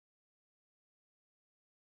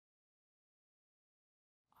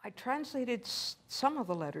I translated some of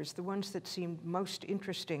the letters, the ones that seemed most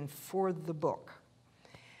interesting for the book.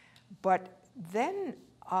 But then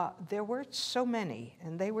there were so many,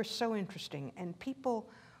 and they were so interesting, and people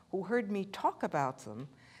who heard me talk about them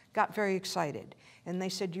got very excited. And they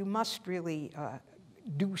said, you must really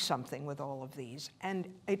do something with all of these.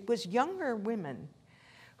 And it was younger women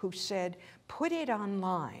who said, put it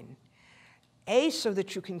online, A, so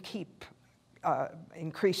that you can keep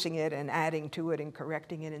increasing it and adding to it and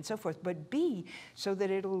correcting it and so forth, but B, so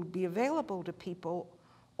that it'll be available to people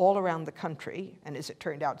all around the country, and as it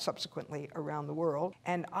turned out, subsequently around the world.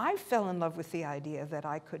 And I fell in love with the idea that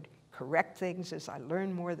I could correct things as I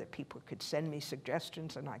learned more, that people could send me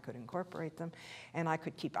suggestions and I could incorporate them, and I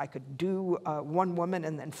could do one woman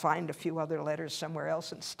and then find a few other letters somewhere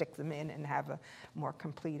else and stick them in and have a more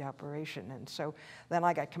complete operation. And so then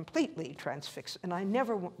I got completely transfixed, and I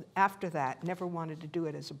never, after that, never wanted to do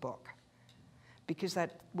it as a book, because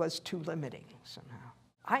that was too limiting somehow.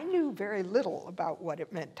 I knew very little about what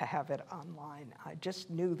it meant to have it online. I just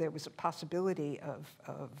knew there was a possibility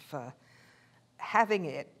of having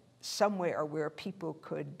it somewhere where people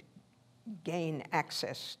could gain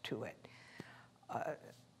access to it.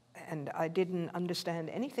 And I didn't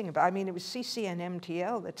understand anything about it. I mean, it was CC and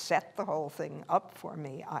MTL that set the whole thing up for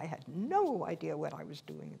me. I had no idea what I was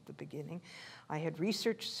doing at the beginning. I had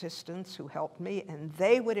research assistants who helped me, and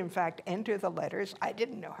they would, in fact, enter the letters. I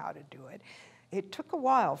didn't know how to do it. It took a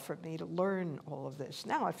while for me to learn all of this.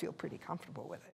 Now I feel pretty comfortable with it.